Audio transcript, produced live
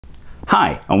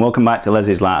Hi, and welcome back to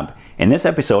Leslie's Lab. In this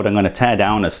episode I'm going to tear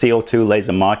down a CO2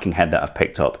 laser marking head that I've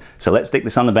picked up. So let's stick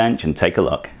this on the bench and take a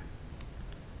look.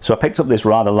 So I picked up this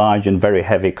rather large and very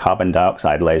heavy carbon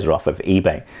dioxide laser off of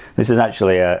eBay. This is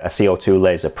actually a CO2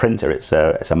 laser printer. It's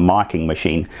a marking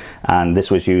machine, and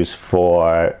this was used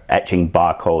for etching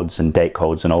barcodes and date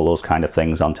codes and all those kind of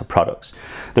things onto products.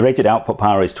 The rated output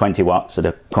power is 20 watts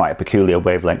at quite a peculiar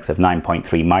wavelength of 9.3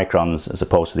 microns as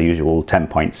opposed to the usual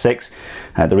 10.6.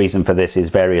 The reason for this is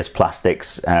various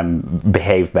plastics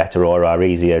behave better or are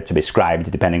easier to be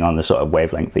scribed depending on the sort of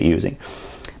wavelength they're using.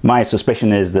 My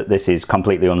suspicion is that this is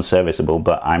completely unserviceable,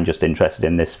 but I'm just interested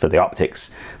in this for the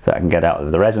optics that I can get out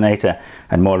of the resonator,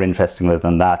 and more interestingly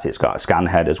than that, it's got a scan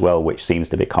head as well, which seems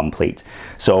to be complete.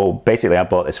 So basically I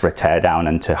bought this for a teardown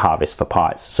and to harvest for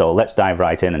parts. So let's dive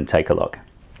right in and take a look.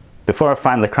 Before I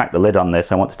finally crack the lid on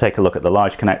this, I want to take a look at the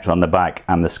large connector on the back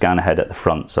and the scan head at the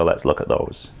front, so let's look at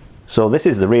those. So this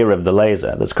is the rear of the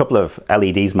laser. There's a couple of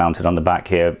LEDs mounted on the back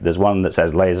here. There's one that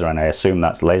says laser, and I assume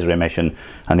that's laser emission,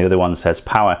 and the other one says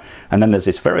power. And then there's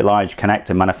this very large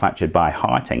connector manufactured by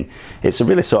Harting. It's a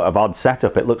really sort of odd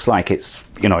setup. It looks like it's,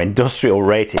 you know, industrial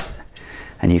rated,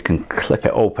 and you can clip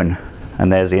it open and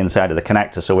there's the inside of the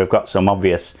connector. So we've got some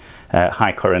obvious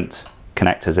high current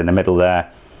connectors in the middle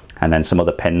there, and then some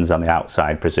other pins on the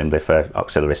outside, presumably for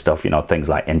auxiliary stuff, you know, things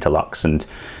like interlocks, and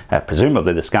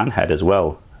presumably the scan head as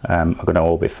well. Are going to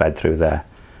all be fed through there.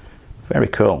 Very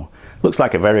cool. Looks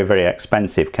like a very, very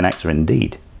expensive connector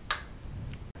indeed.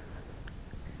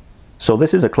 So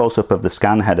this is a close-up of the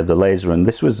scan head of the laser, and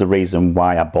this was the reason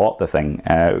why I bought the thing.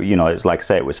 You know, it's like I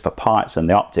say, it was for parts, and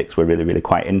the optics were really, really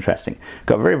quite interesting.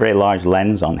 Got a very, very large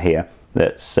lens on here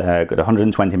that's got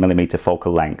 120mm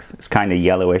focal length. It's kind of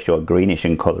yellowish or greenish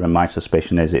in colour, and my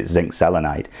suspicion is it's zinc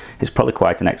selenide. It's probably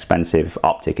quite an expensive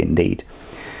optic indeed.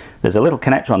 There's a little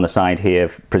connector on the side here,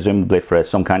 presumably for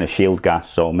some kind of shield gas,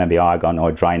 so maybe argon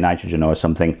or dry nitrogen or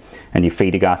something, and you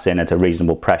feed a gas in at a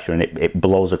reasonable pressure and it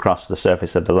blows across the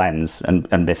surface of the lens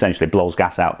and essentially blows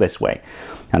gas out this way.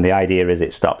 And the idea is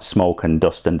it stops smoke and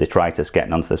dust and detritus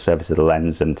getting onto the surface of the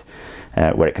lens, and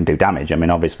where it can do damage. I mean,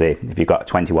 obviously if you've got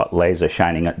a 20-watt laser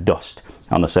shining at dust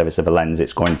on the surface of a lens,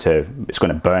 it's going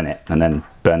to burn it and then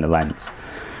burn the lens.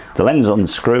 The lens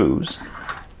unscrews.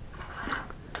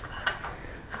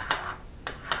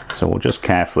 So we'll just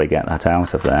carefully get that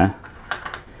out of there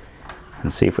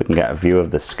and see if we can get a view of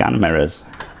the scan mirrors.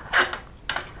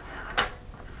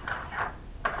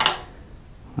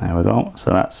 There we go. So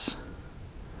that's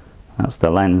the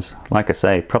lens. Like I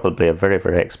say, probably a very,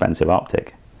 very expensive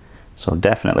optic. So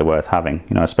definitely worth having,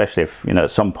 you know, especially if, you know, at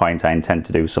some point I intend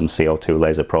to do some CO2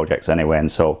 laser projects anyway,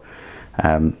 and so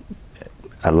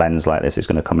a lens like this is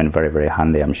going to come in very, very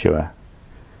handy, I'm sure.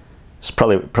 It's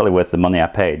probably worth the money I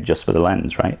paid just for the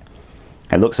lens, right?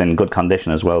 It looks in good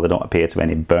condition as well. There don't appear to be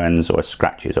any burns or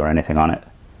scratches or anything on it.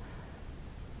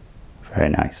 Very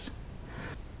nice.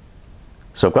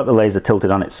 So I've got the laser tilted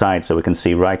on its side so we can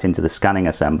see right into the scanning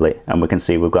assembly, and we can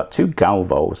see we've got two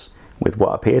Galvos with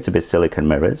what appear to be silicon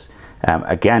mirrors.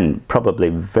 Again, probably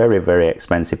very, very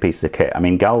expensive pieces of kit. I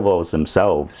mean, Galvos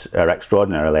themselves are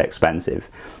extraordinarily expensive.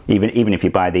 Even if you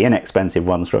buy the inexpensive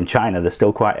ones from China, they're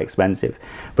still quite expensive.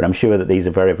 But I'm sure that these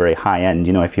are very, very high-end.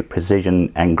 You know, if you're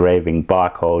precision engraving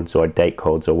barcodes or date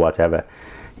codes or whatever,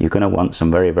 you're going to want some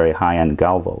very, very high-end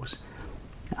Galvos.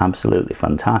 Absolutely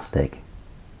fantastic.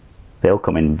 They'll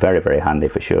come in very, very handy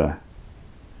for sure.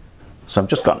 So I've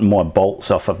just gotten more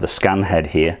bolts off of the scan head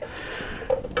here,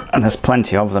 and there's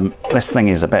plenty of them. This thing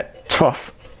is a bit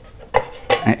tough.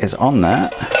 It is on there.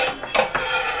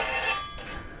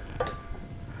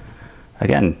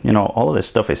 Again, you know, all of this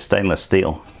stuff is stainless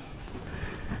steel.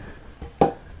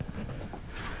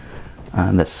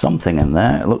 And there's something in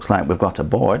there. It looks like we've got a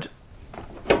board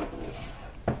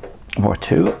or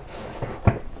two.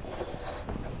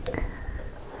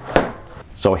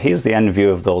 So here's the end view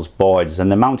of those boards,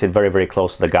 and they're mounted very, very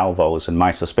close to the Galvos, and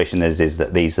my suspicion is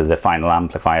that these are the final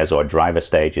amplifiers or driver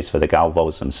stages for the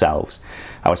Galvos themselves.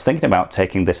 I was thinking about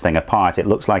taking this thing apart. It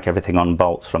looks like everything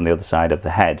unbolts from the other side of the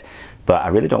head, but I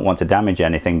really don't want to damage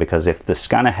anything, because if the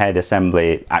scanner head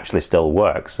assembly actually still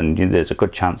works, and there's a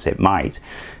good chance it might,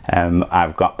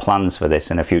 I've got plans for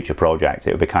this in a future project.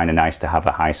 It would be kind of nice to have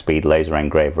a high-speed laser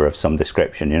engraver of some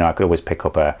description. You know, I could always pick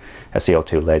up a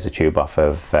CO2 laser tube off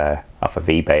of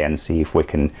eBay and see if we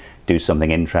can do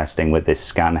something interesting with this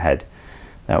scan head.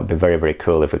 That would be very, very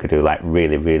cool if we could do like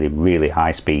really, really, really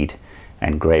high-speed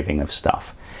engraving of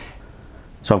stuff.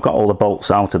 So I've got all the bolts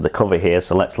out of the cover here,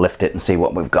 so let's lift it and see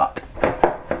what we've got.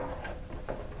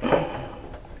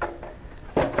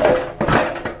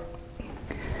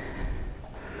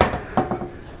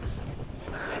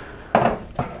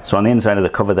 So on the inside of the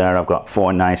cover there, I've got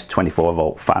 4 nice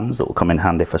 24-volt fans that will come in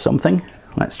handy for something.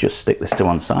 Let's just stick this to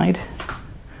one side.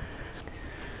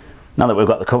 Now that we've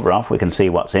got the cover off, we can see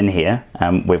what's in here.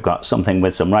 We've got something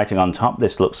with some writing on top.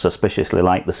 This looks suspiciously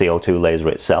like the CO2 laser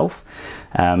itself.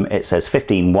 It says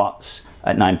 15 watts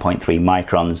at 9.3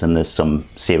 microns, and there's some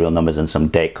serial numbers and some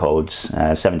date codes,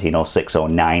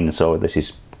 170609, so this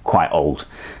is quite old.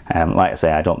 Like I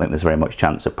say, I don't think there's very much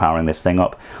chance of powering this thing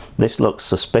up. This looks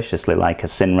suspiciously like a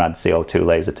Synrad CO2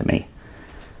 laser to me.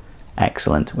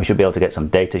 Excellent. We should be able to get some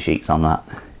data sheets on that.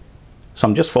 So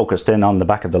I'm just focused in on the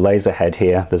back of the laser head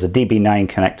here. There's a DB9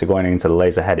 connector going into the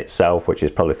laser head itself, which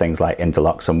is probably things like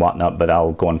interlocks and whatnot, but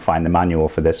I'll go and find the manual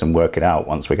for this and work it out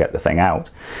once we get the thing out.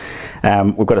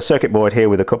 We've got a circuit board here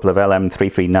with a couple of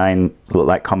LM339 look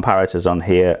like comparators on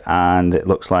here, and it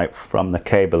looks like from the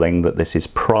cabling that this is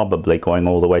probably going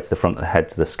all the way to the front of the head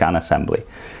to the scan assembly.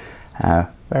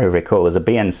 Very, very cool. There's a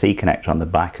BNC connector on the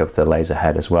back of the laser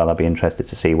head as well. I'll be interested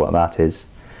to see what that is.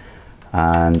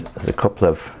 And there's a couple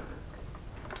of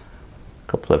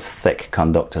thick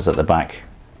conductors at the back,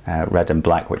 red and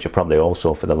black, which are probably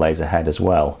also for the laser head as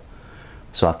well.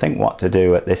 So I think what to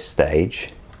do at this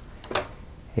stage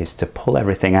is to pull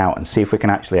everything out and see if we can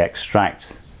actually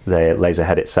extract the laser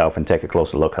head itself and take a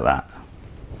closer look at that.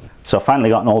 So I've finally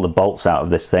gotten all the bolts out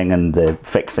of this thing and the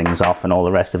fixings off and all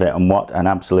the rest of it, and what an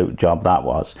absolute job that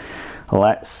was.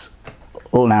 Let's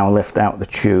now lift out the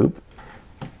tube.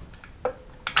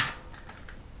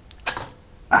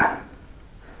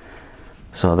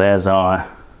 So there's our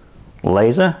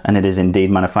laser, and it is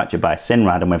indeed manufactured by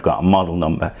Synrad, and we've got a model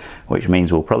number, which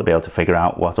means we'll probably be able to figure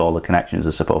out what all the connections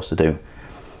are supposed to do.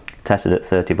 Tested at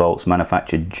 30 volts,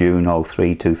 manufactured June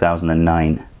 03,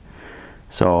 2009.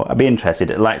 So I'd be interested.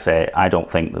 Like I say, I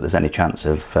don't think that there's any chance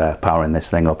of powering this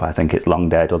thing up. I think it's long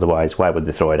dead, otherwise why would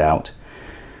they throw it out?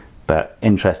 But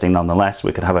interesting nonetheless.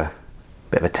 We could have a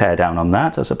bit of a tear down on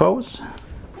that, I suppose.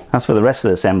 As for the rest of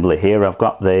the assembly here, I've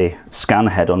got the scan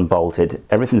head unbolted.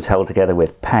 Everything's held together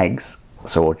with pegs,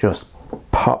 so we'll just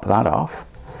pop that off.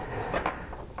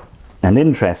 And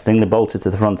interestingly, bolted to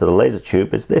the front of the laser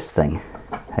tube is this thing.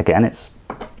 Again, it's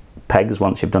pegs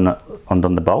once you've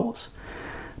undone the bolts.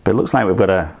 But it looks like we've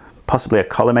got possibly a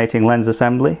collimating lens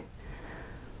assembly.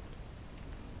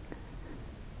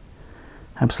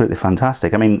 Absolutely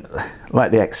fantastic. I mean,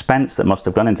 like the expense that must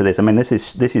have gone into this. I mean, this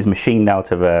is machined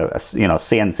out of a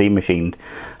CNC machined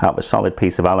out of a solid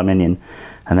piece of aluminium,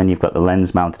 and then you've got the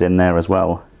lens mounted in there as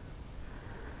well.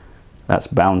 That's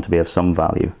bound to be of some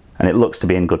value, and it looks to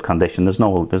be in good condition. There's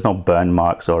no burn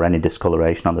marks or any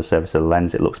discoloration on the surface of the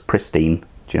lens. It looks pristine,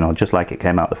 you know, just like it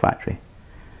came out of the factory.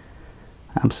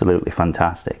 Absolutely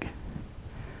fantastic.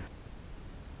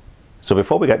 So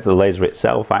before we get to the laser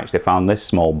itself, I actually found this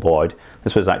small board.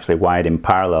 This was actually wired in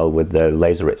parallel with the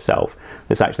laser itself.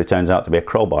 This actually turns out to be a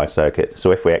crowbar circuit.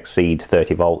 So if we exceed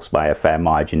 30 volts by a fair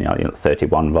margin, you know,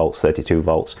 31 volts, 32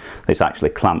 volts, this actually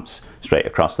clamps straight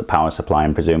across the power supply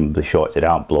and presumably shorts it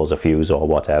out, blows a fuse or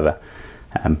whatever.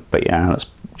 But yeah, that's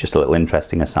just a little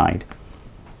interesting aside.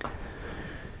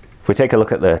 If we take a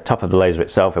look at the top of the laser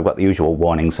itself, we've got the usual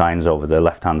warning signs over the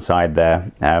left hand side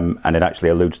there, and it actually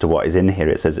alludes to what is in here.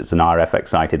 It says it's an RF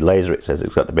excited laser. It says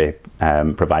it's got to be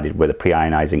provided with a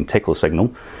pre-ionizing tickle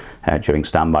signal during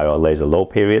standby or laser low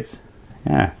periods.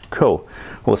 Yeah, cool.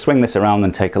 We'll swing this around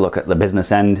and take a look at the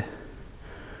business end.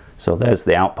 So there's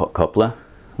the output coupler.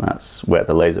 That's where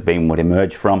the laser beam would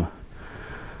emerge from.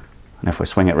 And if we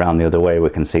swing it around the other way, we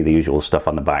can see the usual stuff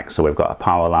on the back. So we've got a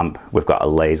power lamp, we've got a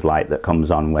laser light that comes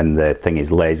on when the thing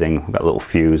is lasing, we've got a little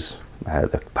fuse,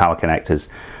 the power connectors,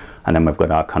 and then we've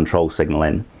got our control signal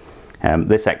in.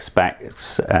 This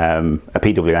expects a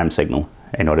PWM signal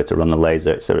in order to run the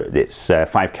laser. It's 5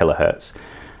 kilohertz,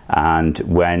 and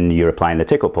when you're applying the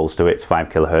tickle pulse to it, it's 5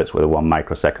 kilohertz with a 1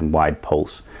 microsecond wide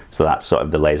pulse. So that's sort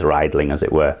of the laser idling, as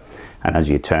it were. And as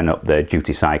you turn up the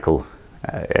duty cycle,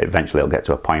 eventually it'll get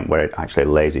to a point where it actually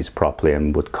lasers properly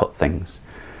and would cut things.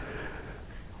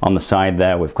 On the side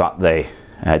there, we've got the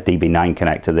DB9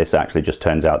 connector. This actually just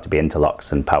turns out to be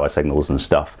interlocks and power signals and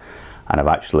stuff, and I've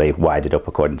actually wired it up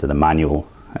according to the manual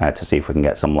to see if we can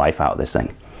get some life out of this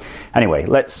thing. Anyway,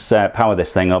 let's power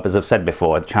this thing up. As I've said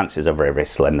before, the chances are very, very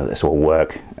slim that this will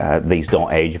work. These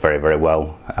don't age very, very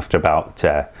well. After about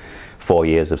 4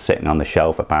 years of sitting on the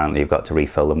shelf, apparently you've got to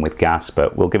refill them with gas,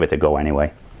 but we'll give it a go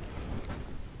anyway.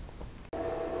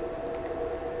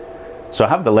 So I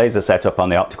have the laser set up on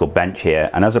the optical bench here,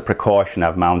 and as a precaution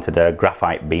I've mounted a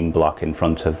graphite beam block in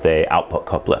front of the output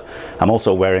coupler. I'm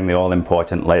also wearing the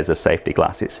all-important laser safety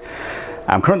glasses.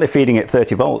 I'm currently feeding it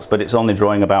 30 volts, but it's only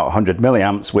drawing about 100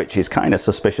 milliamps, which is kind of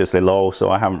suspiciously low, so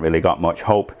I haven't really got much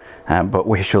hope, but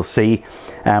we shall see.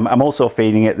 I'm also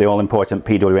feeding it the all-important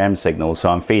PWM signal, so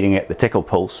I'm feeding it the tickle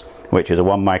pulse, which is a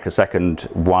 1 microsecond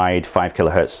wide 5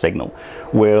 kilohertz signal.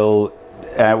 We'll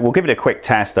give it a quick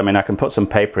test. I mean, I can put some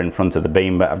paper in front of the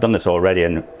beam, but I've done this already,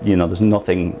 and you know, there's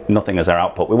nothing as our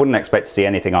output. We wouldn't expect to see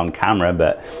anything on camera,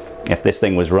 but if this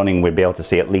thing was running, we'd be able to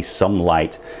see at least some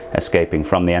light escaping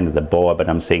from the end of the bore, but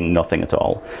I'm seeing nothing at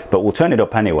all. But we'll turn it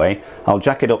up anyway. I'll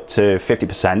jack it up to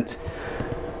 50%.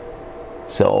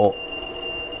 So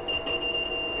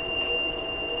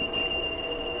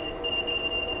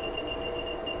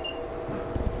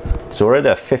we're at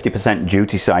a 50%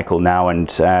 duty cycle now, and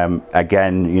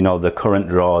again, you know, the current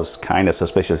draws kind of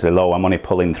suspiciously low. I'm only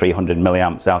pulling 300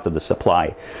 milliamps out of the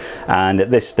supply, and at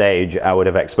this stage I would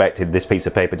have expected this piece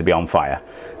of paper to be on fire,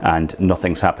 and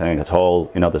nothing's happening at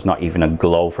all. You know, there's not even a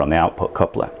glow from the output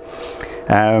coupler.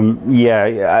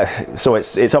 So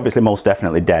it's obviously most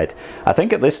definitely dead. I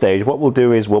think at this stage what we'll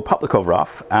do is we'll pop the cover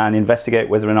off and investigate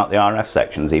whether or not the RF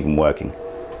section's even working.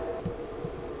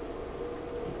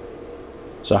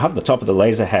 So I have the top of the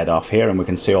laser head off here, and we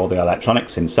can see all the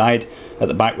electronics inside. At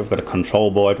the back we've got a control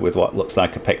board with what looks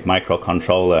like a PIC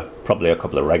microcontroller, probably a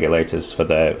couple of regulators for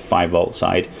the 5 volt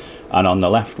side, and on the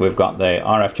left we've got the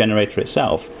RF generator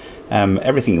itself.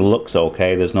 Everything looks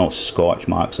okay, there's no scorch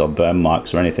marks or burn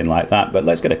marks or anything like that, but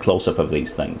let's get a close-up of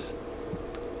these things.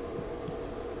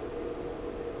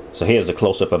 So here's a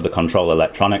close-up of the control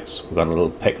electronics. We've got a little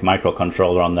PIC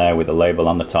microcontroller on there with a label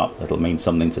on the top. That'll mean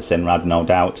something to Synrad, no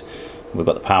doubt. We've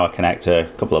got the power connector,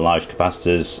 a couple of large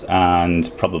capacitors,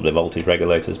 and probably voltage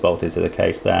regulators bolted to the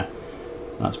case there.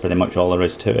 That's pretty much all there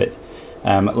is to it.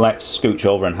 Let's scooch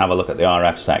over and have a look at the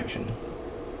RF section.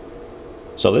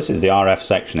 So this is the RF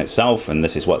section itself, and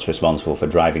this is what's responsible for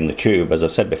driving the tube. As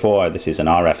I've said before, this is an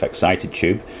RF excited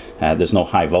tube. There's no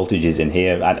high voltages in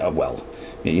here. Well,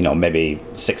 you know, maybe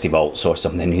 60 volts or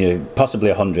something, you know, possibly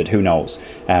 100, who knows,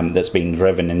 that's being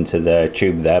driven into the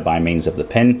tube there by means of the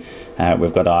pin.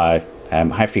 We've got our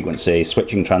high frequency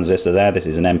switching transistor there. This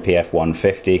is an MPF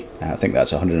 150. I think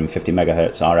that's 150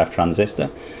 megahertz RF transistor.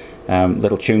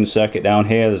 Little tune circuit down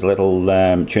here. There's a little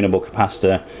tunable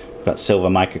capacitor. We've got silver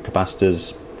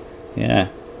microcapacitors. Yeah.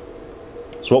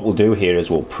 So what we'll do here is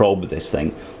we'll probe this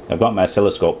thing. I've got my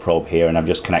oscilloscope probe here, and I've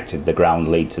just connected the ground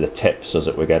lead to the tip so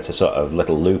that we get a sort of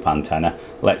little loop antenna.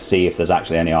 Let's see if there's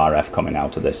actually any RF coming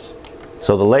out of this.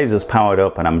 So the laser's powered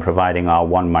up, and I'm providing our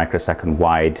 1 microsecond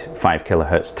wide 5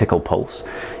 kilohertz tickle pulse.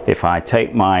 If I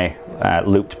take my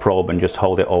looped probe and just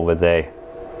hold it over the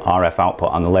RF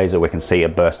output on the laser, we can see a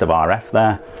burst of RF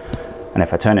there. And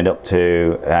if I turn it up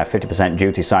to 50%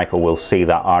 duty cycle, we'll see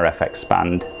that RF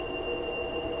expand.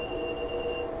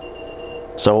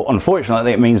 So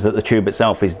unfortunately it means that the tube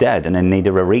itself is dead and in need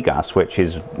of a regas, which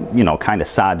is, you know, kind of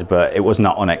sad, but it was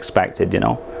not unexpected, you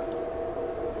know.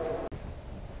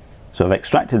 So I've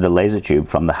extracted the laser tube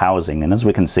from the housing, and as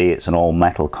we can see, it's an all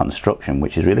metal construction,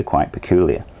 which is really quite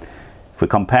peculiar. If we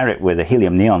compare it with a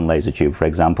helium neon laser tube, for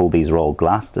example, these are all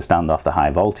glass to stand off the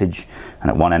high voltage, and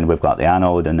at one end we've got the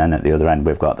anode, and then at the other end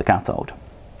we've got the cathode.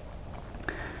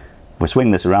 If we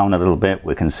swing this around a little bit,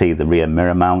 we can see the rear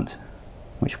mirror mount,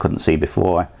 which you couldn't see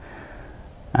before,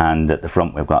 and at the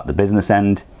front we've got the business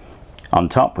end. On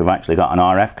top we've actually got an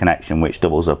RF connection which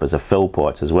doubles up as a fill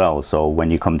port as well, so when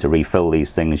you come to refill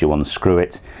these things you unscrew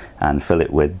it and fill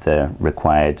it with the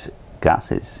required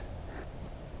gases.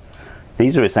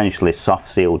 These are essentially soft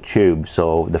sealed tubes,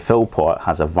 so the fill port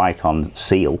has a Viton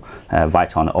seal,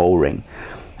 Viton O-ring,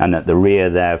 and at the rear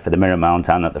there for the mirror mount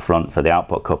and at the front for the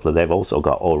output coupler they've also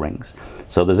got O-rings.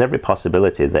 So there's every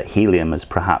possibility that helium has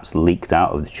perhaps leaked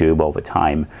out of the tube over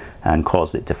time and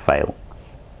caused it to fail.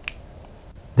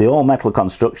 The all-metal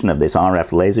construction of this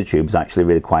RF laser tube is actually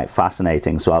really quite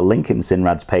fascinating, so I'll link in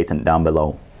Synrad's patent down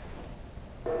below.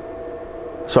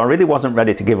 So I really wasn't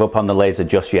ready to give up on the laser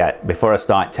just yet before I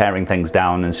start tearing things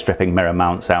down and stripping mirror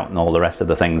mounts out and all the rest of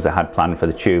the things I had planned for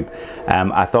the tube.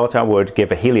 I thought I would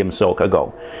give a helium soak a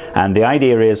go. And the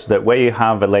idea is that where you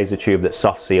have a laser tube that's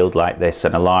soft sealed like this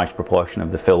and a large proportion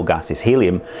of the fill gas is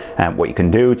helium, what you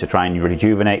can do to try and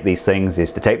rejuvenate these things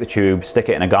is to take the tube, stick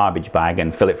it in a garbage bag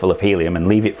and fill it full of helium and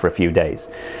leave it for a few days.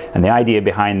 And the idea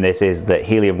behind this is that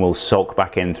helium will soak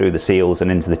back in through the seals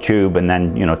and into the tube, and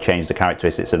then, you know, change the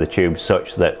characteristics of the tube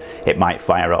such that it might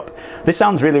fire up. This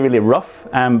sounds really, really rough,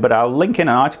 but I'll link in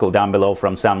an article down below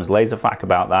from Sam's Laser Fac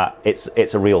about that.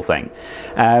 It's a real thing.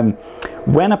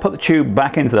 When I put the tube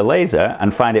back into the laser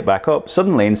and fired it back up,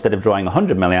 suddenly instead of drawing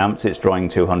 100 milliamps, it's drawing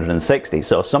 260.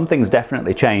 So something's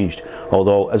definitely changed,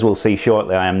 although as we'll see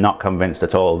shortly, I am not convinced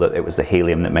at all that it was the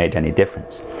helium that made any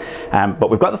difference.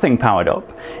 But we've got the thing powered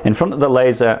up. In front of the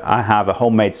laser, I have a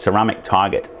homemade ceramic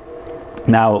target.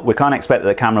 Now, we can't expect that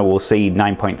the camera will see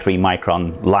 9.3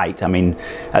 micron light. I mean,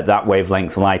 at that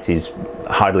wavelength, light is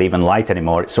hardly even light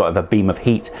anymore. It's sort of a beam of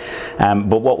heat.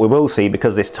 But what we will see,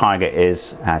 because this target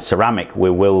is ceramic, we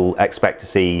will expect to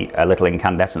see a little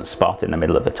incandescent spot in the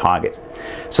middle of the target.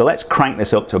 So let's crank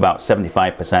this up to about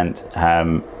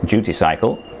 75% duty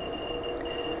cycle.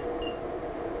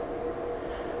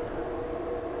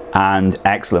 And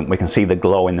excellent, we can see the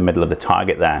glow in the middle of the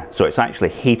target there. So it's actually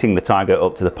heating the target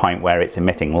up to the point where it's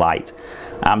emitting light.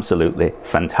 Absolutely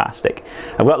fantastic.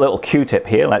 I've got a little Q-tip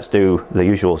here. Let's do the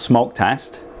usual smoke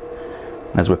test.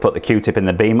 As we put the Q-tip in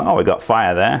the beam, oh, we got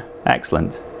fire there.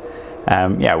 Excellent.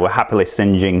 Yeah, we're happily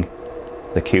singeing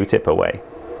the Q-tip away.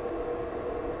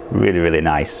 Really, really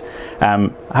nice. I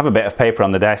have a bit of paper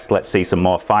on the desk. Let's see some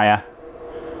more fire.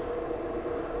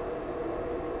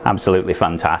 Absolutely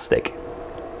fantastic.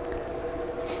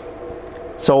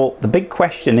 So the big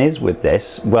question is with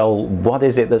this, well, what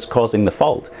is it that's causing the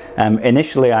fault?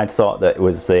 Initially I'd thought that it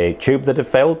was the tube that had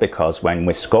failed, because when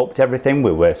we scoped everything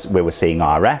we were seeing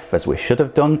RF, as we should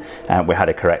have done. We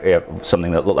had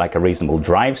something that looked like a reasonable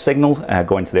drive signal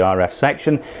going to the RF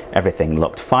section. Everything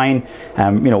looked fine.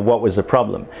 You know, what was the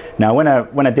problem? Now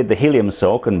when I did the helium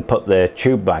soak and put the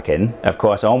tube back in, of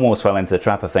course I almost fell into the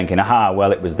trap of thinking, aha,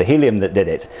 well, it was the helium that did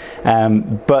it.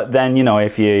 But then, you know,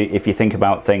 if you think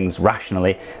about things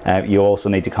rationally, you also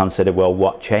need to consider, well,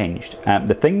 what changed?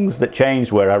 The things that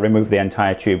changed were I removed the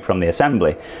entire tube from the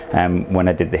assembly when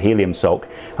I did the helium soak,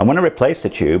 and when I replaced the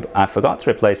tube I forgot to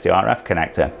replace the RF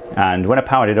connector, and when I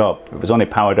powered it up, it was only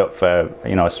powered up for,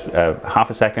 you know, half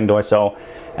a second or so.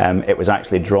 It was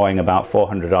actually drawing about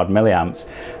 400 odd milliamps,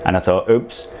 and I thought,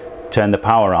 oops, turned the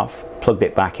power off, plugged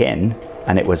it back in,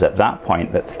 and it was at that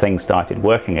point that the thing started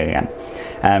working again.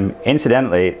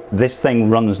 Incidentally, this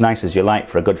thing runs nice as you like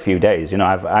for a good few days. You know,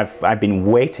 I've been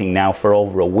waiting now for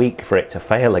over a week for it to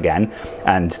fail again,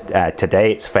 and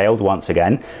today it's failed once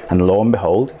again, and lo and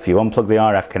behold, if you unplug the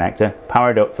RF connector, power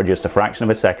it up for just a fraction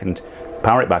of a second,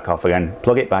 power it back off again,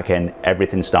 plug it back in,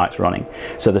 everything starts running.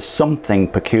 So there's something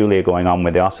peculiar going on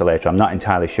with the oscillator. I'm not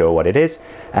entirely sure what it is.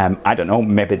 I don't know,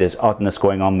 maybe there's oddness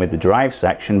going on with the drive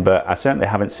section, but I certainly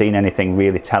haven't seen anything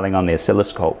really telling on the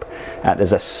oscilloscope.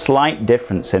 There's a slight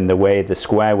difference in the way the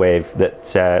square wave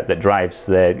that drives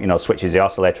the, you know, switches the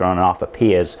oscillator on and off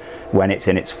appears when it's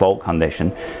in its fault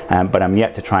condition, but I'm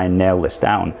yet to try and nail this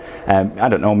down. I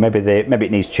don't know, maybe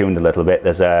it needs tuned a little bit.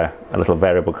 There's a little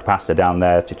variable capacitor down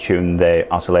there to tune the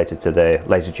oscillator to the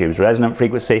laser tube's resonant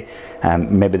frequency.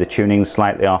 Maybe the tuning's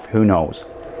slightly off, who knows.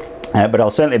 But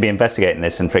I'll certainly be investigating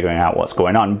this and figuring out what's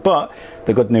going on. But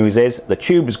the good news is the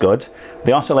tube's good,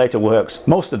 the oscillator works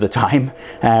most of the time,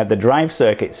 the drive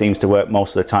circuit seems to work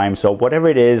most of the time. So whatever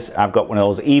it is, I've got one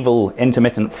of those evil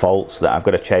intermittent faults that I've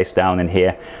got to chase down in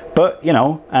here. But you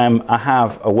know, I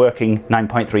have a working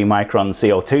 9.3 micron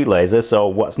CO2 laser, so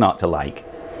what's not to like?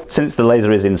 Since the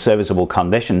laser is in serviceable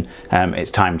condition, it's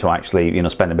time to actually, you know,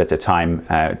 spend a bit of time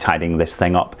tidying this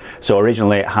thing up. So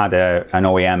originally it had an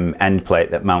OEM end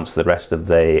plate that mounts the rest of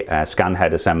the scan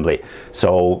head assembly.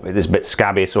 So it is a bit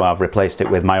scabby, so I've replaced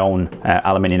it with my own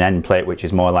aluminium end plate, which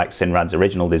is more like Synrad's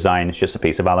original design. It's just a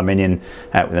piece of aluminium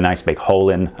with a nice big hole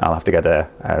in. I'll have to get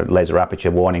a laser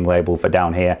aperture warning label for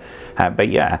down here. But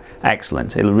yeah,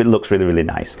 excellent. It looks really, really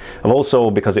nice. I've also,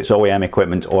 because it's OEM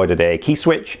equipment, ordered a key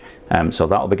switch. So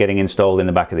that'll be getting installed in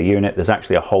the back of the unit. There's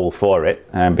actually a hole for it,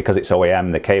 because it's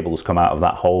OEM, the cables come out of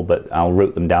that hole, but I'll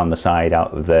route them down the side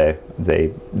out of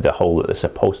the hole that they're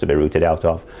supposed to be routed out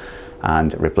of,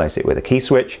 and replace it with a key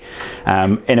switch.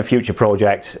 In a future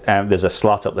project, there's a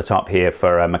slot up the top here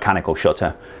for a mechanical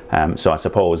shutter. So I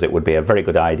suppose it would be a very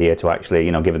good idea to actually,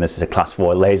 you know, given this is a class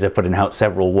 4 laser putting out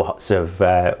several watts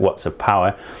of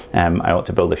power, I ought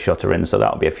to build a shutter in, so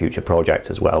that'll be a future project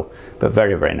as well. But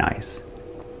very, very nice.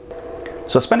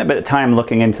 So I spent a bit of time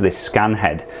looking into this scan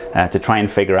head to try and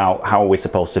figure out how we're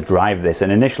supposed to drive this, and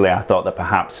initially I thought that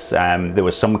perhaps there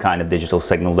was some kind of digital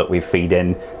signal that we feed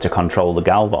in to control the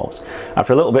galvos.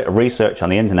 After a little bit of research on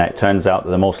the internet, it turns out that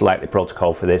the most likely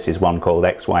protocol for this is one called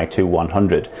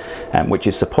XY2100, which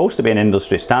is supposed to be an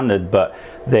industry standard, but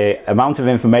the amount of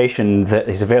information that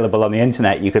is available on the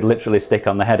internet you could literally stick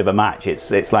on the head of a match.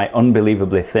 It's like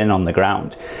unbelievably thin on the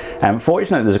ground.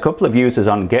 Fortunately, there's a couple of users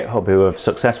on GitHub who have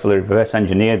successfully reverse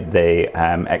engineered the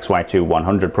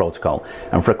XY2-100 protocol,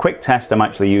 and for a quick test I'm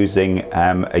actually using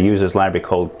a user's library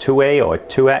called II-VI or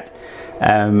II-VI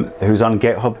who's on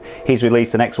GitHub. He's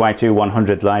released an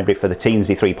XY2-100 library for the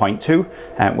Teensy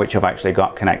 3.2, which I've actually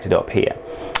got connected up here.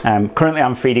 Currently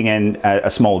I'm feeding in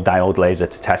a small diode laser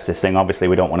to test this thing. Obviously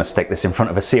we don't want to stick this in front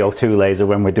of a CO2 laser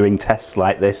when we're doing tests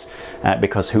like this,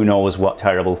 because who knows what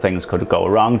terrible things could go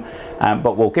wrong,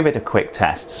 but we'll give it a quick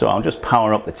test. So I'll just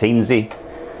power up the Teensy,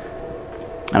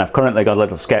 and I've currently got a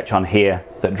little sketch on here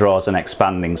that draws an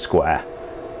expanding square.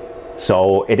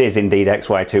 So it is indeed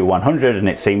XY2-100, and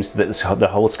it seems that the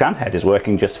whole scan head is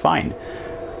working just fine.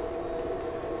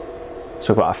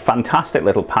 So we've got a fantastic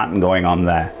little pattern going on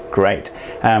there. Great.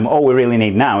 All we really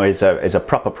need now is a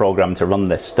proper program to run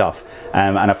this stuff.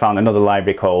 And I found another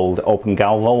library called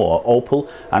OpenGalvo or OPAL,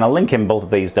 and I'll link in both of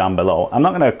these down below. I'm not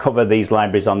going to cover these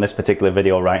libraries on this particular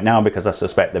video right now because I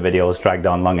suspect the video is dragged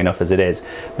on long enough as it is,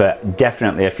 but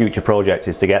definitely a future project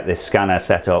is to get this scanner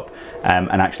set up and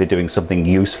actually doing something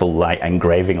useful like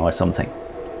engraving or something.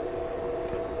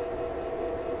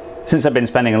 Since I've been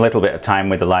spending a little bit of time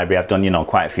with the library, I've done,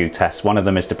 quite a few tests. One of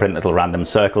them is to print little random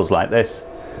circles like this.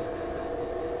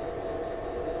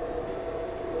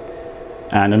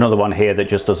 And another one here that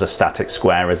just does a static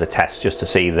square as a test, just to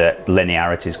see that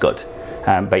linearity is good.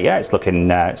 But yeah, it's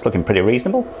looking pretty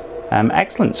reasonable.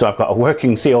 Excellent. So I've got a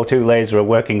working CO2 laser, a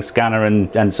working scanner,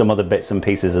 and some other bits and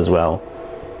pieces as well.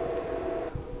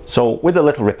 So with a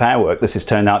little repair work, this has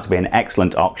turned out to be an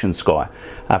excellent auction score.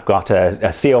 I've got a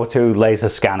CO2 laser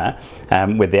scanner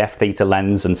with the F-Theta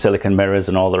lens and silicon mirrors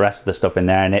and all the rest of the stuff in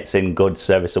there, and it's in good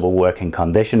serviceable working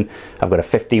condition. I've got a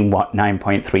 15 watt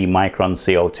 9.3 micron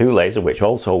CO2 laser which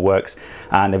also works,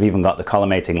 and I've even got the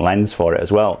collimating lens for it as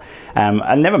well.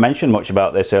 I never mentioned much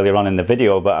about this earlier on in the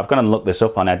video, but I've gone and looked this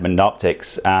up on Edmund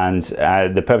Optics, and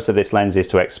the purpose of this lens is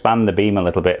to expand the beam a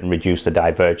little bit and reduce the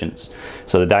divergence.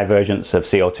 So the divergence of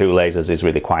CO2 lasers is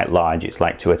really quite large. It's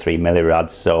like 2 or 3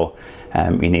 millirads, so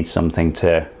you need something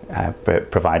to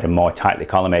provide a more tightly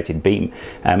collimated beam.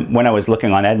 When I was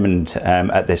looking on Edmund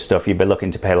at this stuff, you'd be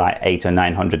looking to pay like $800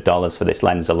 or $900 for this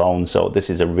lens alone, so this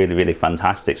is a really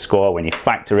fantastic score when you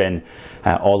factor in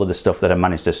all of the stuff that I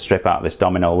managed to strip out of this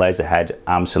Domino laser head.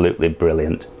 Absolutely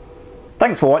brilliant.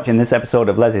 Thanks for watching this episode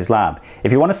of Les's Lab.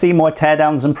 If you want to see more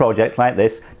teardowns and projects like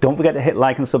this, don't forget to hit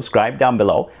like and subscribe down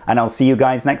below, and I'll see you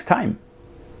guys next time.